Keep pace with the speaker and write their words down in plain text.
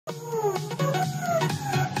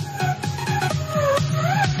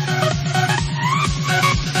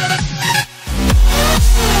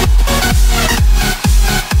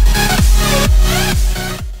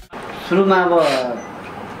सुरुमा अब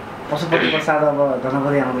पशुपति प्रसाद अब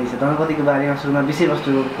धनपति आउँदैछ, धनपतिको बारेमा सुरुमा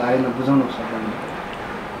विषयवस्तुको बारेमा बुझाउनु सक्नुहुन्छ?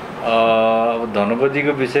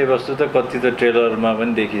 धनपतिको विषयवस्तु त कति त ट्रेलरमा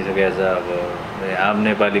पनि देखिसकेको छ। अब आम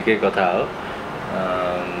नेपालीकै कथा हो।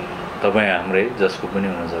 तपाईँ हाम्रै जसको पनि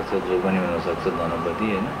हुनसक्छ, जो पनि हुनसक्छ धनपति,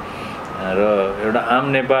 होइन। र एउटा आम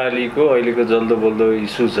नेपालीको अहिलेको जल्दो बल्दो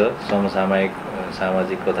इस्यु छ, समसामयिक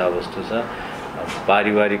सामाजिक कथावस्तु छ,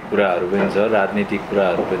 पारिवारिक कुराहरू पनि छ, राजनीतिक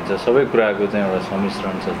कुराहरू पनि छ, सबै कुराको चाहिँ एउटा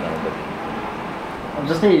सम्मिश्रण छ धनपति।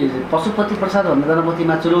 जस्तै पशुपति प्रसाद भन्दा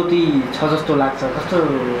धनपतिमा चुनौती छ जस्तो लाग्छ, कस्तो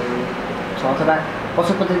छ? अथवा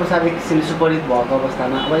पशुपति प्रसाद एक किसिमले सुपरिचित भएको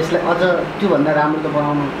अवस्थामा अब यसलाई अझ त्योभन्दा राम्रो त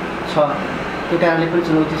बनाउनु छ, त्यो कारणले पनि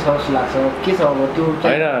चुनौती छ जस्तो लाग्छ। के छ अब त्यो?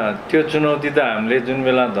 होइन, त्यो चुनौती त हामीले जुन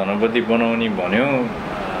बेला धनपति बनाउने भन्यौँ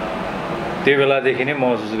त्यो बेलादेखि नै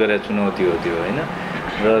महसुस गरे चुनौती हो त्यो, होइन।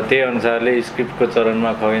 र त्यही अनुसारले स्क्रिप्टको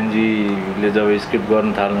चरणमा खगेनजीले जब स्क्रिप्ट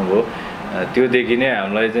गर्न थाल्नुभयो त्योदेखि नै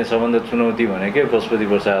हामीलाई चाहिँ सबभन्दा चुनौती भनेकै पशुपति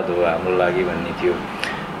प्रसाद हो हाम्रो लागि भन्ने थियो।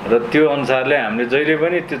 र त्यो अनुसारले हामीले जहिले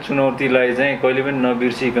पनि त्यो चुनौतीलाई चाहिँ कहिले पनि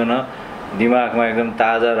नबिर्सिकन दिमागमा एकदम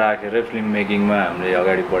ताजा राखेर फिल्म मेकिङमा हामीले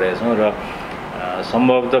अगाडि बढेका छौँ। र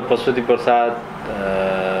सम्भवतः पशुपति प्रसाद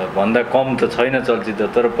भन्दा कम त छैन चलचित्र,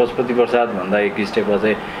 तर पशुपति प्रसाद भन्दा एक स्टेप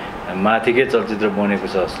अझै माथिकै चलचित्र बनेको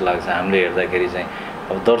छ जस्तो लाग्छ हामीले हेर्दाखेरि चाहिँ।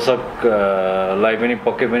 अब दर्शकलाई पनि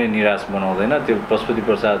पक्कै पनि निराश बनाउँदैन, त्यो पशुपति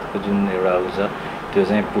प्रसादको जुन एउटा उ छ त्यो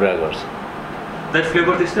चाहिँ पुरा गर्छ।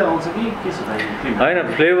 फ्लेभर त्यस्तै आउँछ कि के छ? होइन,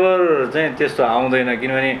 फ्लेभर चाहिँ त्यस्तो आउँदैन,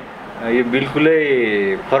 किनभने यो बिल्कुलै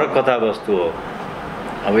फरक कथावस्तु हो।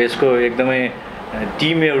 अब यसको एकदमै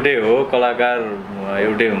टिम एउटै हो, कलाकार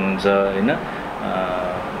एउटै हुनुहुन्छ, होइन।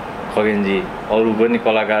 खगेनजी, अरू पनि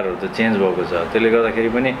कलाकारहरू त चेन्ज भएको छ, त्यसले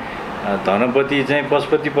गर्दाखेरि पनि धनपति चाहिँ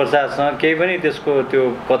पशुपति प्रसादसँग केही पनि त्यसको त्यो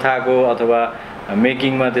कथाको अथवा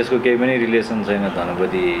मेकिङमा त्यसको केही पनि रिलेसन छैन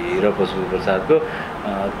धनपति र पशुपति प्रसादको।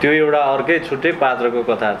 त्यो एउटा अर्कै छुट्टै पात्रको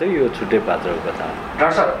कथा थियो, यो छुट्टै पात्रको कथा हो।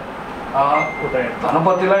 डाक्टर साहब,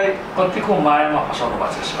 धनपतिलाई कतिको मायामा फसाउनु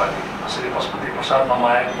भएको छ यसपालि? कसरी पशुपति प्रसादमा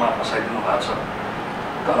मायामा फसाइदिनु भएको छ,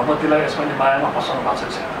 धनपतिलाई यसमा मायामा फसाउनु भएको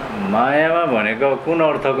छ? मायामा भनेको कुन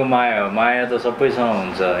अर्थको माया हो? माया त सबैसँग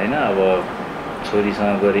हुन्छ, होइन। अब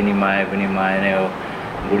छोरीसँग गरिने माया पनि माया नै हो,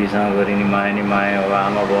 बुढीसँग गरिने माया नि माया हो,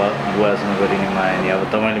 आमा बुवासँग गरिने माया नि। अब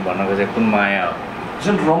तपाईँले भन्न खोजेको कुन माया हो?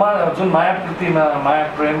 जुन माया कृतिमा, माया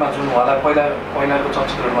प्रेममा जुन उहाँलाई पहिलाको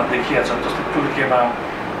चलचित्रहरूमा देखिएको छ, जस्तै टुर्केमा,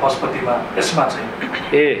 पशुपतिमा, यसमा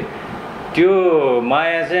चाहिँ त्यो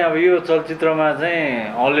माया चाहिँ अब यो चलचित्रमा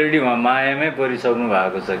चाहिँ अलरेडी उहाँ मायामै परिसक्नु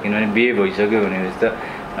भएको छ, किनभने बिहे भइसक्यो भनेपछि त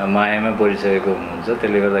मायामा परिसकेको हुनुहुन्छ।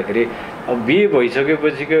 त्यसले गर्दाखेरि अब बिहे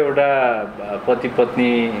भइसकेपछिको एउटा पति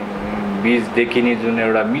पत्नी बीच देखिने जुन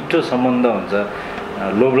एउटा मिठो सम्बन्ध हुन्छ,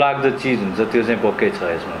 लोभलाग्दो चिज हुन्छ, त्यो चाहिँ पक्कै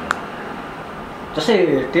छ यसमा। जस्तै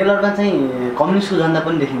ट्रेलरमा चाहिँ कम्युनिस्टको झन्डा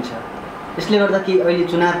पनि देखिन्छ, यसले गर्दा कि अहिले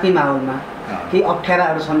चुनावकै माहौलमा केही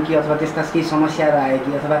अप्ठ्याराहरू छन् कि, अथवा त्यस्ता केही समस्याहरू आयो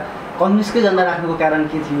कि, अथवा कम्युनिस्टकै झन्डा राख्नुको कारण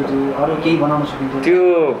के थियो? त्यो अरू केही बनाउन सकिन्छ? त्यो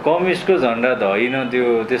कम्युनिस्टको झन्डा त होइन, त्यो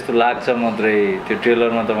त्यस्तो लाग्छ मात्रै। त्यो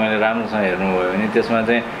ट्रेलरमा तपाईँले राम्रोसँग हेर्नुभयो भने त्यसमा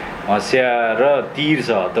चाहिँ हँसिया र तीर छ,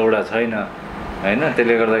 हतौडा छैन, होइन।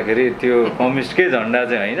 त्यसले गर्दाखेरि त्यो कम्युनिस्टकै झन्डा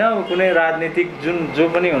चाहिँ होइन। अब कुनै राजनीतिक जो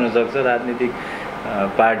पनि हुनसक्छ, राजनीतिक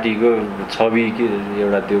पार्टीको छवि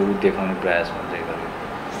एउटा त्यो देखाउने प्रयास मात्रै गर्यो।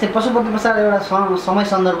 जस्तै पशुपति प्रसाद एउटा समय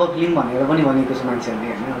सन्दर्भ फिल्म भनेर पनि भनेको छ मान्छेहरूले,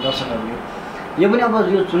 होइन, दर्शकहरूले। यो पनि अब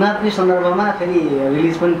यो चुनावकै सन्दर्भमा फेरि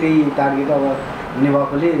रिलिज पनि त्यही टार्गेट अब हुने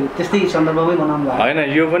भएकोले त्यस्तै सन्दर्भमै बनाउनु भएको होइन।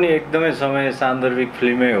 यो पनि एकदमै समय सान्दर्भिक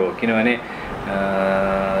फिल्मै हो, किनभने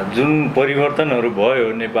जुन परिवर्तनहरू भयो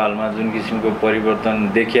नेपालमा, जुन किसिमको परिवर्तन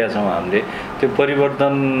देखिया छौँ हामीले, त्यो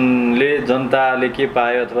परिवर्तनले जनताले के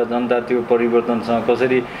पायो अथवा जनता त्यो परिवर्तनसँग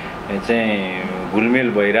कसरी चाहिँ घुलमेल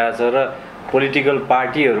भइरहेछ र पोलिटिकल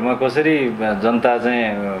पार्टीहरूमा कसरी जनता चाहिँ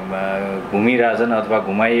घुमिरहेछन् अथवा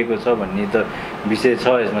घुमाइएको छ भन्ने त विषय छ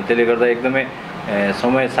यसमा। त्यसले गर्दा एकदमै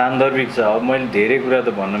समय सान्दर्भिक छ। अब मैले धेरै कुरा त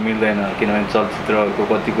भन्न मिल्दैन, किनभने चलचित्रको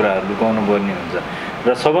कति कुराहरू लुकाउनु पर्ने हुन्छ।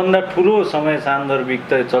 र सबभन्दा ठुलो समय सान्दर्भिक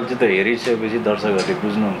त चलचित्र हेरिसकेपछि दर्शकहरूले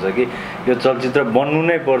बुझ्नुहुन्छ कि यो चलचित्र बन्नु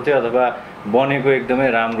नै पर्थ्यो अथवा बनेको एकदमै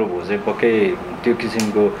राम्रो भयो चाहिँ पक्कै त्यो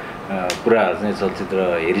किसिमको कुराहरू चाहिँ चलचित्र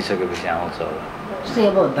हेरिसकेपछि आउँछ होला। जस्तै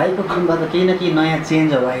अब दाइको फिल्मबाट केही न केही नयाँ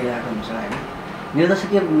चेन्जहरू आइरहेको हुन्छ, होइन।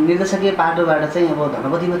 निर्देशकीय पाटोबाट चाहिँ अब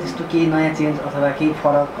धनपतिमा त्यस्तो केही नयाँ चेन्ज अथवा केही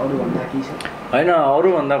फरक अरूभन्दा केही छ? होइन,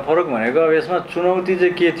 अरूभन्दा फरक भनेको अब यसमा चुनौती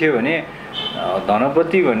चाहिँ के थियो भने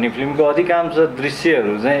धनपति भन्ने फिल्मको अधिकांश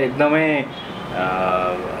दृश्यहरू चाहिँ एकदमै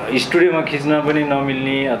स्टुडियोमा खिच्न पनि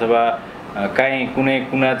नमिल्ने अथवा काहीँ कुनै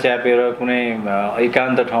कुना च्यापेर कुनै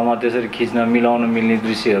एकान्त ठाउँमा त्यसरी खिच्न मिलाउन मिल्ने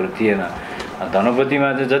दृश्यहरू थिएन।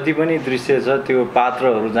 धनपतिमा चाहिँ जति पनि दृश्य छ त्यो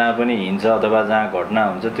पात्रहरू जहाँ पनि हिँड्छ अथवा जहाँ घटना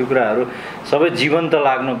हुन्छ त्यो कुराहरू सबै जीवन्त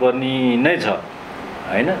लाग्नुपर्ने नै छ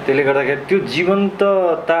हैन। त्यसले गर्दाखेरि त्यो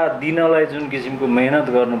जीवन्तता दिनलाई जुन किसिमको मेहनत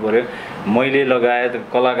गर्नु पर्यो मैले लगायत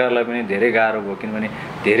कलाकारलाई पनि धेरै गाह्रो भयो, किनभने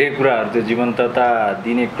धेरै कुराहरू त्यो जीवन्तता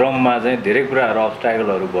दिने क्रममा चाहिँ धेरै कुराहरू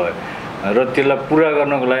अब्स्ट्याकलहरू भयो र त्यसलाई पुरा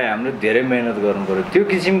गर्नको लागि हामीले धेरै मेहनत गर्नु पर्यो। त्यो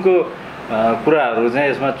किसिमको कुराहरू चाहिँ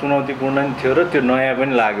यसमा चुनौतीपूर्ण पनि थियो र त्यो नयाँ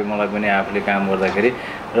पनि लाग्यो मलाई पनि आफूले काम गर्दाखेरि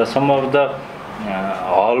र सम्भवतः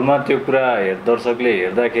हलमा त्यो कुरा दर्शकले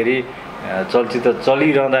हेर्दाखेरि चलचित्र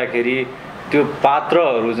चलिरहँदाखेरि त्यो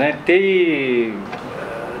पात्रहरू चाहिँ त्यही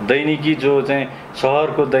दैनिकी जो चाहिँ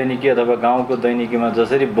सहरको दैनिकी अथवा गाउँको दैनिकीमा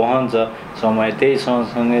जसरी बहन्छ समय त्यही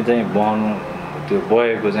सँगसँगै चाहिँ बहनु त्यो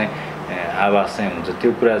बहेको चाहिँ आवाज चाहिँ हुन्छ।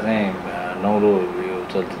 त्यो कुरा चाहिँ नौलो यो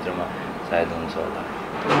चलचित्रमा सायद हुन्छ होला।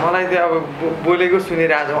 मलाई चाहिँ अब बोलेको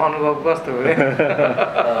सुनेर आज अनुभव कस्तो हो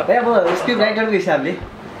त्यही अब स्क्रिप्ट राइटरको हिसाबले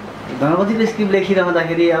धनपतिको स्क्रिप्ट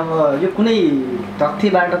लेखिरहँदाखेरि अब यो कुनै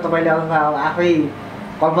तथ्यबाट तपाईँले अथवा आफै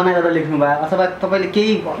कल्पना गरेर लेख्नुभयो अथवा तपाईँले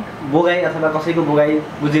केही बोगाई अथवा कसैको बोगाई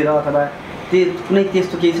बुझेर अथवा कुनै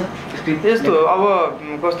त्यस्तो केही छ स्क्रिप्ट? यस्तो अब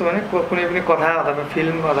कस्तो भने कुनै पनि कथा अथवा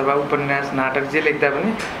फिल्म अथवा उपन्यास नाटक जे लेख्दा पनि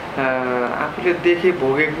आफूले देखे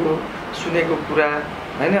भोगेको सुनेको कुरा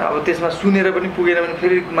हैन, अब त्यसमा सुनेर पनि पुगेन भने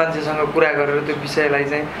फेरि मान्छेसँग कुरा गरेर त्यो विषयलाई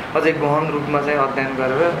चाहिँ अझै गहन रूपमा चाहिँ अध्ययन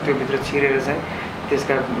गरेर त्यो भित्र छिरेर चाहिँ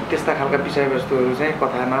त्यस्ता खालका विषयवस्तुहरू चाहिँ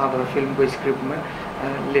कथामा अथवा फिल्मको स्क्रिप्टमा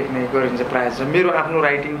लेख्ने गरिन्छ प्रायः जस्तो। मेरो आफ्नो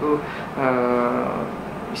राइटिङको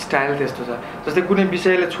स्टाइल त्यस्तो छ। जस्तै कुनै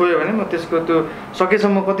विषयले छोयो भने म त्यसको त्यो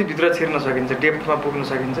सकेसम्म कति भित्र छिर्न सकिन्छ, डेप्थमा पुग्न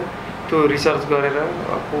सकिन्छ, त्यो रिसर्च गरेर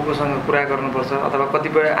कोसँग कुरा गर्नुपर्छ अथवा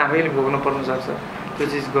कतिपय आफैले भोग्न पर्न सक्छ त्यो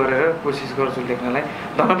चिज गरेर कोसिस गर्छु लेख्नलाई।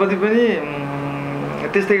 धनपति पनि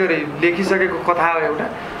त्यस्तै गरी लेखिसकेको कथा हो एउटा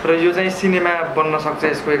र यो चाहिँ सिनेमा बन्न सक्छ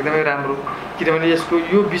यसको एकदमै राम्रो, किनभने यसको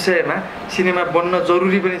यो विषयमा सिनेमा बन्न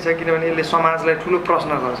जरुरी पनि छ, किनभने यसले समाजलाई ठुलो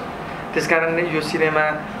प्रश्न गर्छ। त्यसकारण नै यो सिनेमा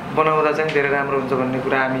बनाउँदा चाहिँ धेरै राम्रो हुन्छ भन्ने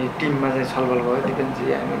कुरा हामी टिममा चाहिँ छलफल भयो,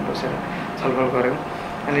 दिपेन्द्रजी हामी बसेर छलफल गऱ्यौँ।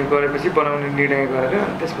 अनि गरेपछि बनाउने निर्णय गरेर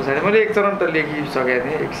अनि त्यस पछाडि मैले एक चरण त लेखिसकेको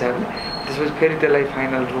थिएँ एक हिसाबले, त्यसपछि फेरि त्यसलाई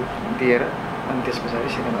फाइनल रूप दिएर अनि त्यस पछाडि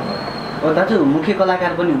सिनेमा बनाएँ। दाजु मुख्य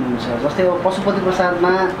कलाकार पनि हुनुहुन्छ, जस्तै अब पशुपति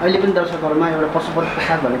प्रसादमा अहिले पनि दर्शकहरूमा एउटा पशुपति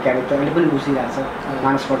प्रसाद भन्ने क्यारेक्टर अहिले पनि घुसिरहेको छ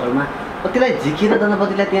मानसपटलमा, त्यसलाई झिकेर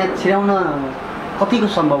धनपतिलाई त्यहाँ छिराउन कतिको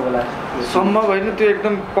सम्भव होला? सम्भव होइन, त्यो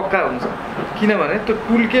एकदम पक्का हुन्छ। किनभने त्यो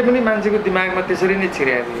टुल्के पनि मान्छेको दिमागमा त्यसरी नै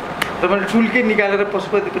छिराएको थियो। र मैले टुल्के निकालेर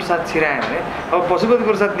पशुपति प्रसाद छिराएँ भने अब पशुपति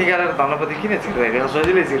प्रसाद निकालेर धनपति किन छिर्दैन?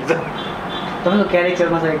 सजिलै छिर्छ। तपाईँको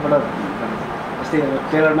क्यारेक्टरमा चाहिँ एकपल्ट जस्तै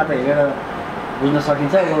ट्रेलरमा त हेरेर बुझ्न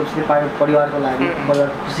सकिन्छ, अब जस्तै परिवारको लागि परिवार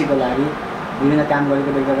खुसीको लागि विभिन्न काम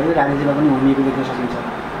गरेको देख्दा पनि राजनीतिमा पनि होमिएको देख्न सकिन्छ।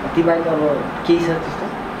 ती बाहेक अब केही छ त्यस्तो?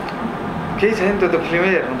 केही छैन, त्यो त फिल्मै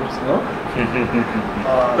हेर्नुपर्छ हो।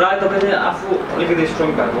 प्रायः तपाईँ चाहिँ आफू अलिकति स्ट्रङ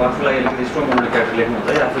भएको आफूलाई अलिकति स्ट्रङ बनाउने क्यारेक्टर लेख्नुहुन्छ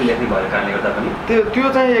है, आफूले लेख्ने भएको कारणले गर्दा पनि त्यो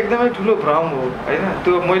चाहिँ एकदमै ठुलो भ्रम हो होइन।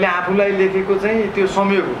 त्यो मैले आफूलाई लेखेको चाहिँ त्यो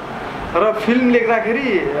संयोग हो र फिल्म लेख्दाखेरि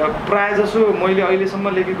प्रायः जसो मैले अहिलेसम्म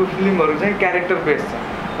लेखेको फिल्महरू चाहिँ क्यारेक्टर बेस्ड छ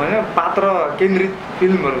होइन, पात्र केन्द्रित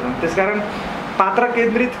फिल्महरू छन्। त्यसकारण पात्र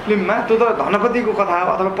केन्द्रित फिल्ममा त्यो त धनपतिको कथा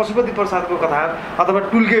हो अथवा पशुपति प्रसादको कथा हो अथवा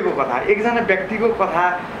टुल्केको कथा, एकजना व्यक्तिको कथा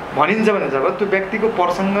भनिन्छ भने जब त्यो व्यक्तिको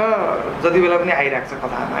प्रसङ्ग जति बेला पनि आइरहेको छ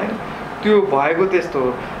कथामा होइन, त्यो भएको त्यस्तो हो।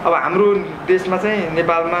 अब हाम्रो देशमा चाहिँ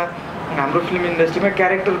नेपालमा हाम्रो फिल्म इन्डस्ट्रीमा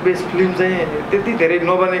क्यारेक्टर बेस्ड फिल्म चाहिँ त्यति धेरै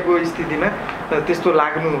नबनेको स्थितिमा त्यस्तो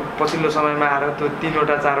लाग्नु पछिल्लो समयमा आएर त्यो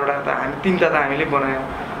 3वटा 4वटा त हामी 3टा त हामीले बनायौँ,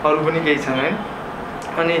 अरू पनि केही छन् होइन।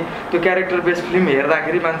 अनि त्यो क्यारेक्टर बेस्ड फिल्म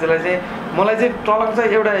हेर्दाखेरि मान्छेलाई चाहिँ मलाई चाहिँ टलक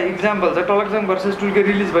चाहिँ एउटा इक्जाम्पल छ, टलकजङ भर्सेस टुल्के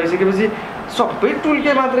रिलिज भइसकेपछि सबै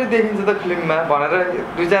टुल्के मात्रै देखिन्छ त फिल्ममा भनेर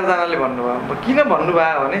 2-4 जनाले भन्नुभयो। किन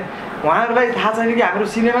भन्नुभयो भने उहाँहरूलाई थाहा छैन कि हाम्रो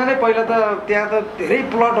सिनेमा नै पहिला त त्यहाँ त धेरै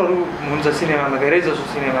प्लटहरू हुन्छ सिनेमामा, धेरै जसो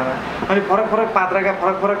सिनेमामा, अनि फरक फरक पात्रका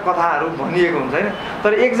फरक फरक कथाहरू भनिएको हुन्छ होइन।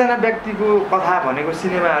 तर एकजना व्यक्तिको कथा भनेको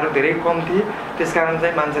सिनेमाहरू धेरै कम थिए, त्यसकारण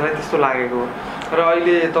चाहिँ मान्छेलाई त्यस्तो लागेको हो। र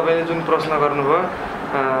अहिले तपाईँले जुन प्रश्न गर्नुभयो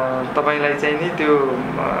तपाईँलाई चाहिँ नि त्यो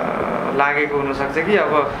लागेको हुनसक्छ कि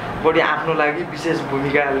अब बढी आफ्नो लागि विशेष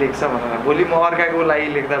भूमिका लेख्छ भनेर, भोलि म अर्काको लागि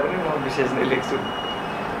लेख्दा पनि म विशेष नै लेख्छु।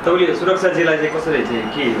 तपाईँले सुरक्षाजीलाई चाहिँ कसरी चाहिँ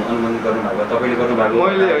के अनुमोदन गर्नुभएको? तपाईँले गर्नुभएको?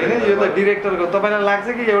 मैले होइन, यो त डिरेक्टरको। तपाईँलाई लाग्छ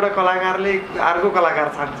कि एउटा कलाकारले अर्को कलाकार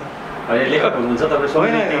छान्छ? लेखक हुनुहुन्छ तपाईँ?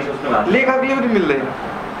 होइन, लेखकले पनि मिल्दैन,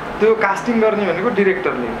 त्यो कास्टिङ गर्ने भनेको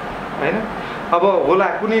डिरेक्टरले होइन। अब होला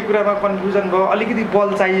कुनै कुरामा कन्फ्युजन भयो, अलिकति बल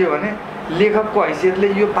चाहियो भने लेखकको हैसियतले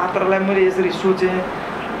यो पात्रलाई मैले यसरी सोचेँ,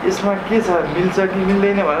 यसमा के छ, मिल्छ कि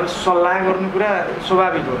मिल्दैन भनेर सल्लाह गर्नु कुरा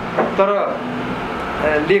स्वाभाविक हो। तर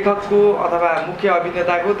लेखकको अथवा मुख्य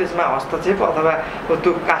अभिनेताको त्यसमा हस्तक्षेप अथवा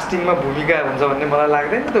त्यो कास्टिङमा भूमिका हुन्छ भन्ने मलाई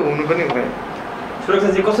लाग्दैन, त्यो हुनु पनि हुँदैन।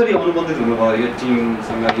 सुरक्षाजी कसरी अनुबन्धित हुनुभयो यो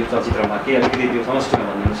टिमसँग यो चलचित्रमा, के अलिकति त्यो समष्टिमा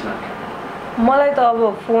भनिदिनुहोस् न। मलाई त अब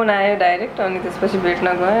फोन आयो डाइरेक्ट, अनि त्यसपछि भेट्न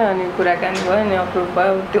गएँ, अनि कुराकानी भयो, अनि अप्रुभ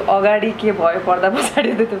भयो। त्यो अगाडि के भयो पर्दा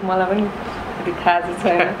पछाडि त त्यो मलाई पनि त्यति थाहा चाहिँ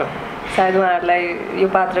छैन। सायद उहाँहरूलाई यो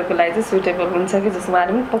पात्रको लागि चाहिँ सुटेबल हुन्छ कि जस्तो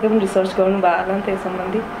उहाँले पनि पक्कै पनि रिसर्च गर्नुभयो होला नि त्यही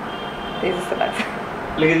सम्बन्धी, त्यही जस्तो लाग्छ।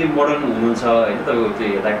 अलिकति मोडर्न हुनुहुन्छ होइन तपाईँको त्यो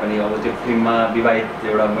हेर्दा पनि। अब त्यो फिल्ममा विवाहित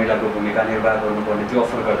एउटा महिलाको भूमिका निर्वाह गर्नुपर्ने त्यो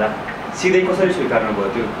अफर गर्दा सिधै कसरी स्वीकार्नु भयो?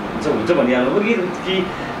 त्यो हुन्छ भनिहाल्नुभयो कि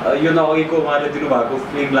यो अघिको उहाँले दिनुभएको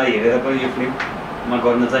फिल्मलाई हेरेर पनि यो फिल्ममा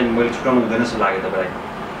गर्न चाहिँ मैले छुट्याउनु हुँदैन जस्तो लाग्यो तपाईँलाई?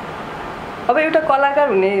 अब एउटा कलाकार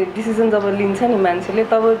हुने डिसिजन जब लिन्छ नि मान्छेले,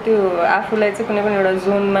 तब त्यो आफूलाई चाहिँ कुनै पनि एउटा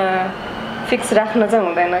जोनमा फिक्स राख्न चाहिँ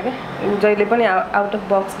हुँदैन क्या। ऊ जहिले पनि आउट अफ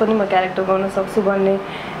बक्स पनि म क्यारेक्टर गर्न सक्छु भन्ने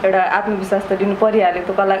एउटा आत्मविश्वास त दिनु परिहाल्यो।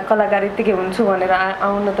 त्यो कलाकार यत्तिकै हुन्छु भनेर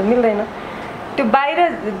आउन त मिल्दैन। त्यो बाहिर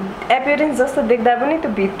एपियरेन्स जस्तो देख्दा पनि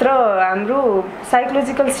त्यो भित्र हाम्रो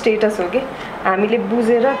साइकोलोजिकल स्टेटस हो कि हामीले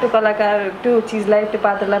बुझेर त्यो कलाकार त्यो चिजलाई त्यो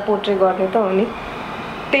पात्रलाई पोर्ट्रे गर्ने त हो नि।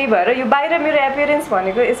 त्यही भएर यो बाहिर मेरो एपियरेन्स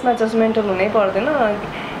भनेको यसमा जजमेन्टल हुनै पर्दैन।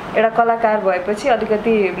 एउटा कलाकार भएपछि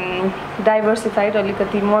अलिकति डाइभर्सिफाइड,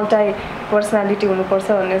 अलिकति मल्टी पर्सनालिटी हुनुपर्छ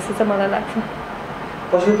भन्ने जस्तो चाहिँ मलाई लाग्छ।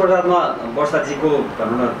 पशु प्रजातमा वर्षाजीको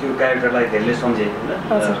भनौँ न त्यो क्यारेक्टरलाई धेरैले सम्झे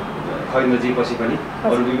होइन, खगेन्द्रजी पछि पनि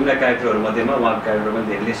अरू विभिन्न क्यारेक्टरहरूमध्येमा उहाँको क्यारेक्टर पनि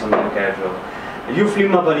धेरैले सम्झिने क्यारेक्टर हो। यो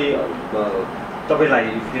फिल्ममा पनि तपाईँलाई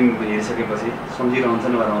फिल्म हेरिसकेपछि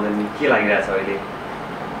सम्झिरहन्छन् वा रहँदैन, के लागिरहेछ अहिले?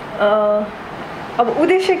 अब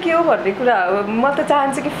उद्देश्य के हो भन्ने कुरा हो। म त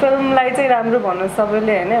चाहन्छु कि फिल्मलाई चाहिँ राम्रो भन्नु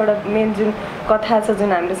सबैले होइन। एउटा मेन जुन कथा छ,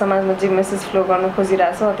 जुन हामीले समाजमा जे मेसेज फ्लो गर्न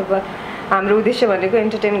खोजिरहेको छौँ अथवा हाम्रो उद्देश्य भनेको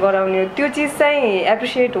इन्टरटेन गराउने हो, त्यो चिज चाहिँ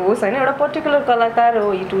एप्रिसिएट होस् होइन। एउटा पर्टिकुलर कलाकार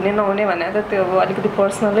हो हिट हुने नहुने भने त त्यो अब अलिकति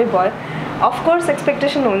पर्सनलै भयो। अफकोर्स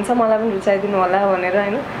एक्सपेक्टेसन हुन्छ मलाई पनि रुचाइदिनु होला भनेर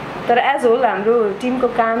होइन, तर एज होल हाम्रो टिमको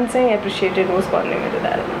काम चाहिँ एप्रिसिएटेड होस् भन्ने मेरो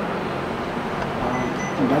धारणा।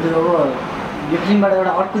 दाजु अब यो फिल्मबाट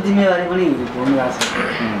एउटा अर्को जिम्मेवारी पनि हुनु भएको छ,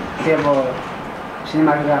 त्यो अब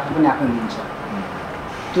सिनेमाटोग्राफर पनि आफै हुनुहुन्छ।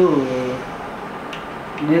 त्यो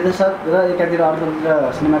निर्देशक र एकातिर अर्कोतिर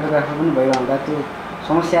सिनेमाटोग्राफर पनि भयो भन्दा त्यो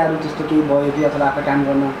समस्याहरू त्यस्तो केही भयो कि अथवा आफै काम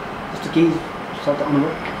गर्न त्यस्तो केही अनुभव?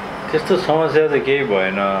 त्यस्तो समस्या त केही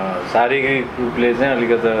भएन। शारीरिक रूपले चाहिँ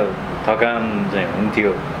अलिकति थकान चाहिँ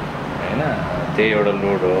हुन्थ्यो होइन, त्यही एउटा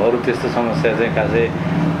लोड हो। अरू त्यस्तो समस्या चाहिँ खासै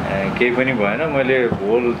केही पनि भएन। मैले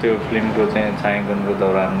होल त्यो फिल्मको चाहिँ छायाङ्कनको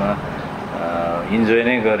दौरानमा इन्जोय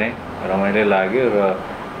नै गरेँ, रमाइलो लाग्यो। र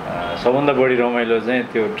सबभन्दा बढी रमाइलो चाहिँ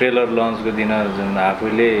त्यो ट्रेलर लन्चको दिन जुन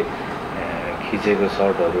आफूले खिचेको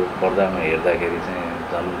सर्टहरू पर्दामा हेर्दाखेरि चाहिँ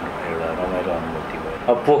झन् एउटा रमाइलो अनुभूति भयो।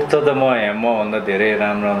 अब पोख्त त मभन्दा धेरै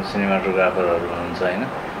राम्रो सिनेमाटोग्राफरहरू हुनुहुन्छ होइन,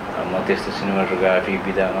 म त्यस्तो सिनेमाटोग्राफी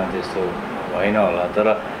विधामा त्यस्तो होइन होला। तर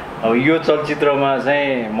अब यो चलचित्रमा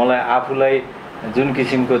चाहिँ मलाई आफूलाई जुन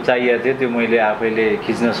किसिमको चाहिएको थियो त्यो मैले आफैले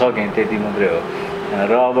खिच्न सकेँ, त्यति मात्रै हो।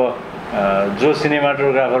 र अब जो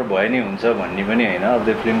सिनेमाटोग्राफर भए नि हुन्छ भन्ने पनि होइन। अब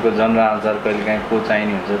त्यो फिल्मको जनअनुसार कहिले काहीँ को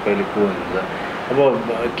चाहिने हुन्छ, कहिले को हुन्छ। अब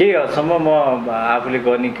केही हदसम्म म आफूले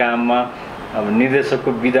गर्ने काममा अब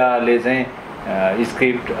निर्देशकको विधाले चाहिँ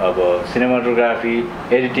स्क्रिप्ट, अब सिनेमाटोग्राफी,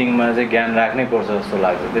 एडिटिङमा चाहिँ ज्ञान राख्नै पर्छ जस्तो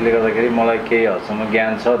लाग्छ। त्यसले गर्दाखेरि मलाई केही हदसम्म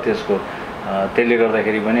ज्ञान छ त्यसको, त्यसले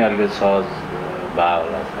गर्दाखेरि पनि अलिकति सहज भयो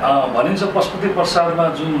होला। भनिन्छ पशुपति प्रसादमा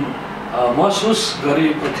जुन महसुस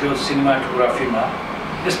गरिएको थियो सिनेमाटोग्राफीमा,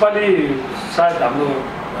 यसपालि सायद हाम्रो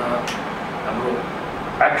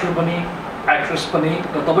एक्टर पनि एक्ट्रेस पनि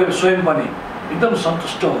र तपाईँ स्वयं पनि एकदम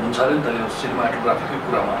सन्तुष्ट हुनुहुन्छ अरे नि त यो सिनेमाटोग्राफीको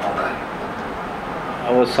कुरामा आउँदाखेरि?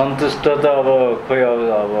 अब सन्तुष्ट त अब खोइ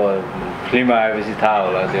अब फिल्म आएपछि थाहा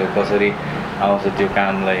होला त्यो कसरी आउँछ त्यो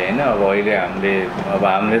कामलाई होइन। अब अहिले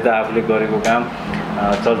हामीले त आफूले गरेको काम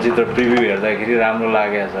चलचित्र प्रिभ्यू हेर्दाखेरि राम्रो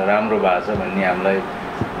लागेको छ, राम्रो भएको छ भन्ने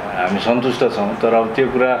हामी सन्तुष्ट छौँ। तर अब त्यो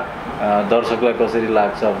कुरा दर्शकलाई कसरी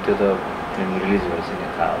लाग्छ अब त्यो त फिल्म रिलिज भएपछि नै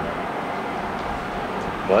थाहा होला।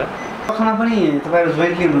 भयो पक्षमा पनि तपाईँहरू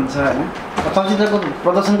जोइन्टली हुनुहुन्छ होइन, चलचित्रको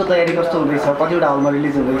प्रदर्शनको तयारी कस्तो हुँदैछ, कतिवटा हलमा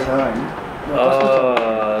रिलिज हुँदैछ होइन?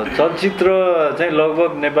 चलचित्र चाहिँ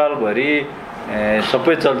लगभग नेपालभरि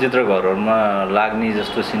सबै चलचित्र घरहरूमा लाग्ने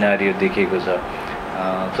जस्तो सिनारियो देखिएको छ।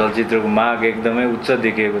 चलचित्रको माग एकदमै उच्च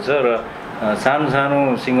देखिएको छ र सानो सानो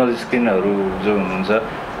सिङ्गल स्क्रिनहरू जो हुनुहुन्छ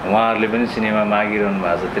उहाँहरूले पनि सिनेमा मागिरहनु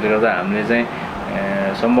भएको छ। त्यसले गर्दा हामीले चाहिँ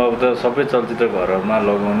सम्भवतः सबै चलचित्र घरहरूमा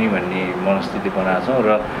लगाउने भन्ने मनस्थिति बनाएको छौँ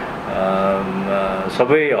र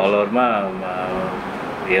सबै हलहरूमा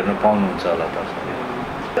हेर्न पाउनुहुन्छ होला।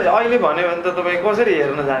 त अहिले भन्यो भने त तपाईँ कसरी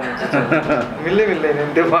हेर्न जानुहुन्छ?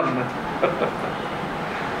 मिल्दैन त्यो भन्नु।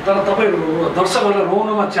 तर तपाईँ दर्शकहरूलाई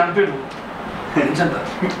रोउनमा च्याम्पियन हुन्छ नि त।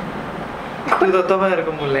 त्यो त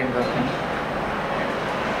तपाईँहरूको मूल्याङ्कन।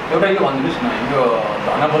 एउटा यो भनिदिनुहोस् न, यो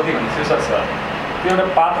धनपति भन्ने शीर्षक छ, त्यो एउटा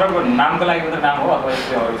पात्रको नामको लागि मात्रै नाम हो अथवा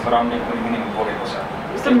यसले अरू सराउन्डिङ पनि मिनिङ बोकेको छ?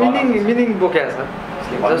 यस्तो मिनिङ बोकेको छ।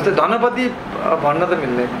 जस्तै धनपति भन्न त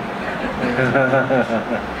मिल्दैन,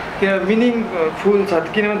 किन मिनिङफुल छ,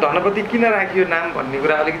 किनभने धनपति किन राखियो नाम भन्ने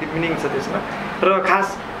कुरा अलिकति मिनिङ छ त्यसमा। र खास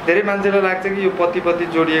धेरै मान्छेलाई लाग्छ कि यो पति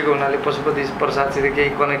जोडिएको हुनाले पशुपति प्रसादसित केही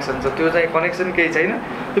कनेक्सन छ, त्यो चाहिँ कनेक्सन केही छैन।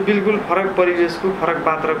 त्यो बिल्कुल फरक परिवेशको, फरक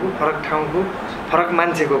पात्रको, फरक ठाउँको, फरक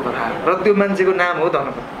मान्छेको कथा र त्यो मान्छेको नाम हो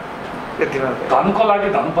धनपति। त्यति मात्र। धनको लागि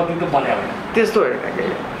धनपति त बन्या होइन, त्यस्तो होइन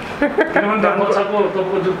केही। किनभने बच्चाको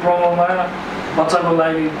तपाईँको जुन प्रभावमा बच्चाको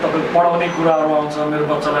लागि तपाईँ पढाउने कुराहरू आउँछ, मेरो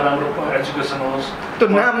बच्चालाई राम्रो एजुकेसन होस्, त्यो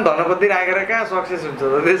नाम धनपति राखेर कहाँ सक्सेस हुन्छ त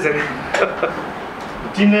त्यसरी।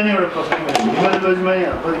 चिन्दैन एउटा प्रश्न न्युमरोलोजीमै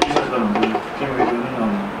कति विश्वास गर्नुहुन्छ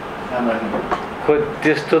नाम राख्नु? खोइ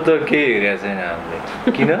त्यस्तो त केही हेरेको छैन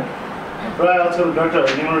हामीले। किन? प्रायः आजकल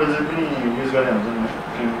डक्टरहरू न्युमरोलोजी पनि युज गरेका हुन्छन्।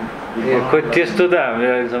 ए खोइ त्यस्तो त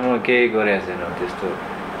हामीले अहिलेसम्म केही गरेका छैनौँ, त्यस्तो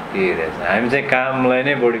केही हेरेको छैन। हामी चाहिँ कामलाई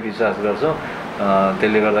नै बढी विश्वास गर्छौँ,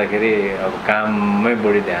 त्यसले गर्दाखेरि अब काममै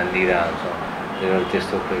बढी ध्यान दिइरहन्छौँ। त्यसले गर्दा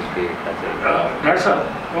त्यस्तो खोइ केही थाहा छैन। डाक्टर साहब,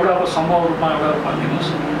 एउटा अब समूह रूपमा एउटा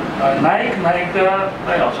भनिदिनुहोस्, नायक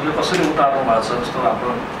नायिकालाई हजुरले कसरी उतार्नु भएको छ? जस्तो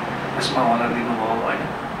हाम्रो यसमा उहाँलाई दिनुभयो होइन,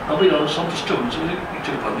 तपाईँहरू सन्तुष्ट हुनुहुन्छ कि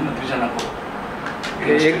एकचोटि भनिदिनु दुईजनाको?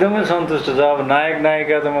 एकदमै सन्तुष्ट छ। अब नायक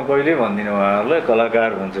नायिका त म कहिल्यै भन्दिनँ उहाँहरूलाई,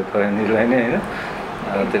 कलाकार भन्छु खगेनजीलाई नै होइन।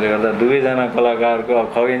 त्यसले गर्दा दुवैजना कलाकारको अब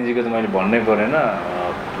खगेनजीको त मैले भन्नै परेन,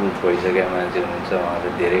 प्रुफ भइसकेका मान्छे हुनुहुन्छ उहाँले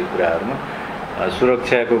धेरै कुराहरूमा।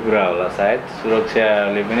 सुरक्षाको कुरा होला सायद,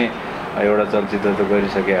 सुरक्षाले पनि एउटा चलचित्र त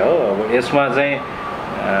गरिसके हो। अब यसमा चाहिँ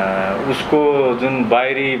उसको जुन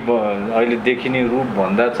बाहिरी अहिले देखिने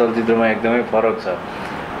रूपभन्दा चलचित्रमा एकदमै फरक छ।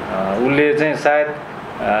 उसले चाहिँ सायद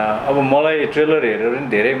अब मलाई ट्रेलर हेरेर पनि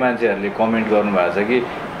धेरै मान्छेहरूले कमेन्ट गर्नुभएको छ कि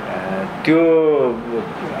त्यो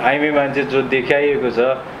आइमे मान्छे जो देखाइएको छ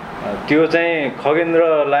त्यो चाहिँ खगेन्द्र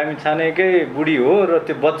लामिछानेकै बुढी हो र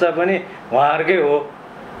त्यो बच्चा पनि उहाँहरूकै हो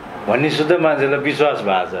भन्ने शुद्ध मान्छेलाई विश्वास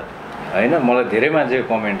भएको छ होइन। मलाई धेरै मान्छेको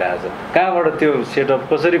कमेन्ट आएको छ, कहाँबाट त्यो सेटअप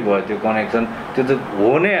कसरी भयो, त्यो कनेक्सन, त्यो त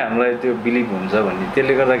हो नै हामीलाई त्यो बिलिभ हुन्छ भन्ने।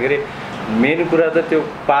 त्यसले गर्दाखेरि मेन कुरा त त्यो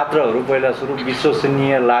पात्रहरू पहिला सुरु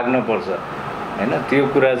विश्वसनीय लाग्नुपर्छ होइन, त्यो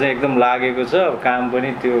कुरा चाहिँ एकदम लागेको छ। काम पनि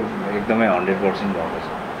त्यो एकदमै 100% भएको छ।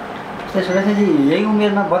 सुरेशजी, यही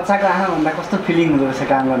उमेरमा बच्चाको आमा भन्दा कस्तो फिलिङ हुँदो रहेछ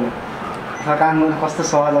काम गर्नु? काम गर्नु कस्तो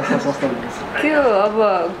सहज कस्तो हुँदो? त्यो अब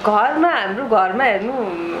हाम्रो घरमा हेर्नु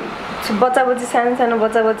बच्चा सानो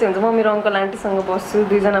बच्चा हुन्छ। म मेरो अङ्कल आन्टीसँग बस्छु,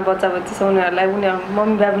 दुईजना बच्चा छ, उनीहरूलाई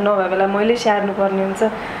मम्मी बाबु नभए बेला मैले स्याहार्नु पर्ने हुन्छ।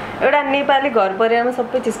 एउटा नेपाली घर परिवारमा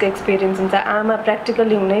सबै चिजको एक्सपिरियन्स हुन्छ, आमा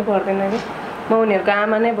प्र्याक्टिकली हुनै पर्दैन कि। म उनीहरूको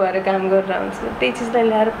आमा नै भएर काम गरेर हुन्छु, त्यही चिजलाई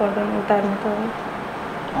ल्याएर पर्दैन उतार्नु त।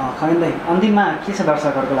 खगेन्द्र, अन्तिममा के छ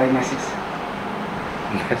दर्शकहरूको लागि मेसेज?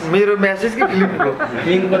 मेरो मेसेज कि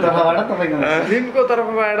फिल्मको तर्फबाट तपाईँको? फिल्मको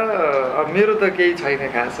तर्फबाट मेरो त केही छैन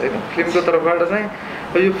खास होइन। फिल्मको तर्फबाट चाहिँ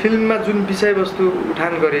यो फिल्ममा जुन विषयवस्तु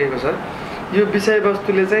उठान गरिएको छ, यो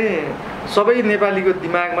विषयवस्तुले चाहिँ सबै नेपालीको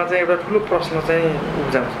दिमागमा चाहिँ एउटा ठुलो प्रश्न चाहिँ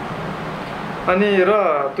उब्जाउँछ। अनि र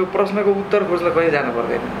त्यो प्रश्नको उत्तर खोज्न कहीँ जानु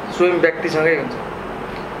पर्दैन, स्वयं व्यक्तिसँगै हुन्छ।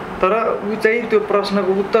 तर ऊ चाहिँ त्यो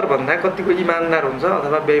प्रश्नको उत्तरभन्दा कतिको इमान्दार हुन्छ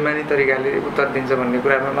अथवा बेइमानी तरिकाले उत्तर दिन्छ भन्ने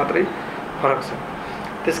कुरामा मात्रै फरक छ।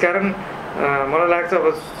 त्यसकारण मलाई लाग्छ अब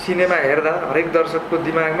सिनेमा हेर्दा हरेक दर्शकको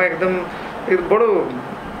दिमागमा एकदम बडो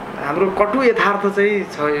हाम्रो कटु यथार्थ चाहिँ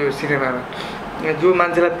छ यो सिनेमामा, जो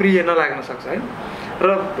मान्छेलाई प्रिय नलाग्न सक्छ है। र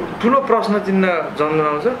ठुलो प्रश्न चिन्ह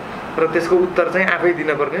जन्माउँछ र त्यसको उत्तर चाहिँ आफै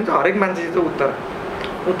दिनुपर्ने हुन्छ। हरेक मान्छे चाहिँ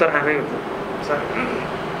उत्तर आफै हुन्छ।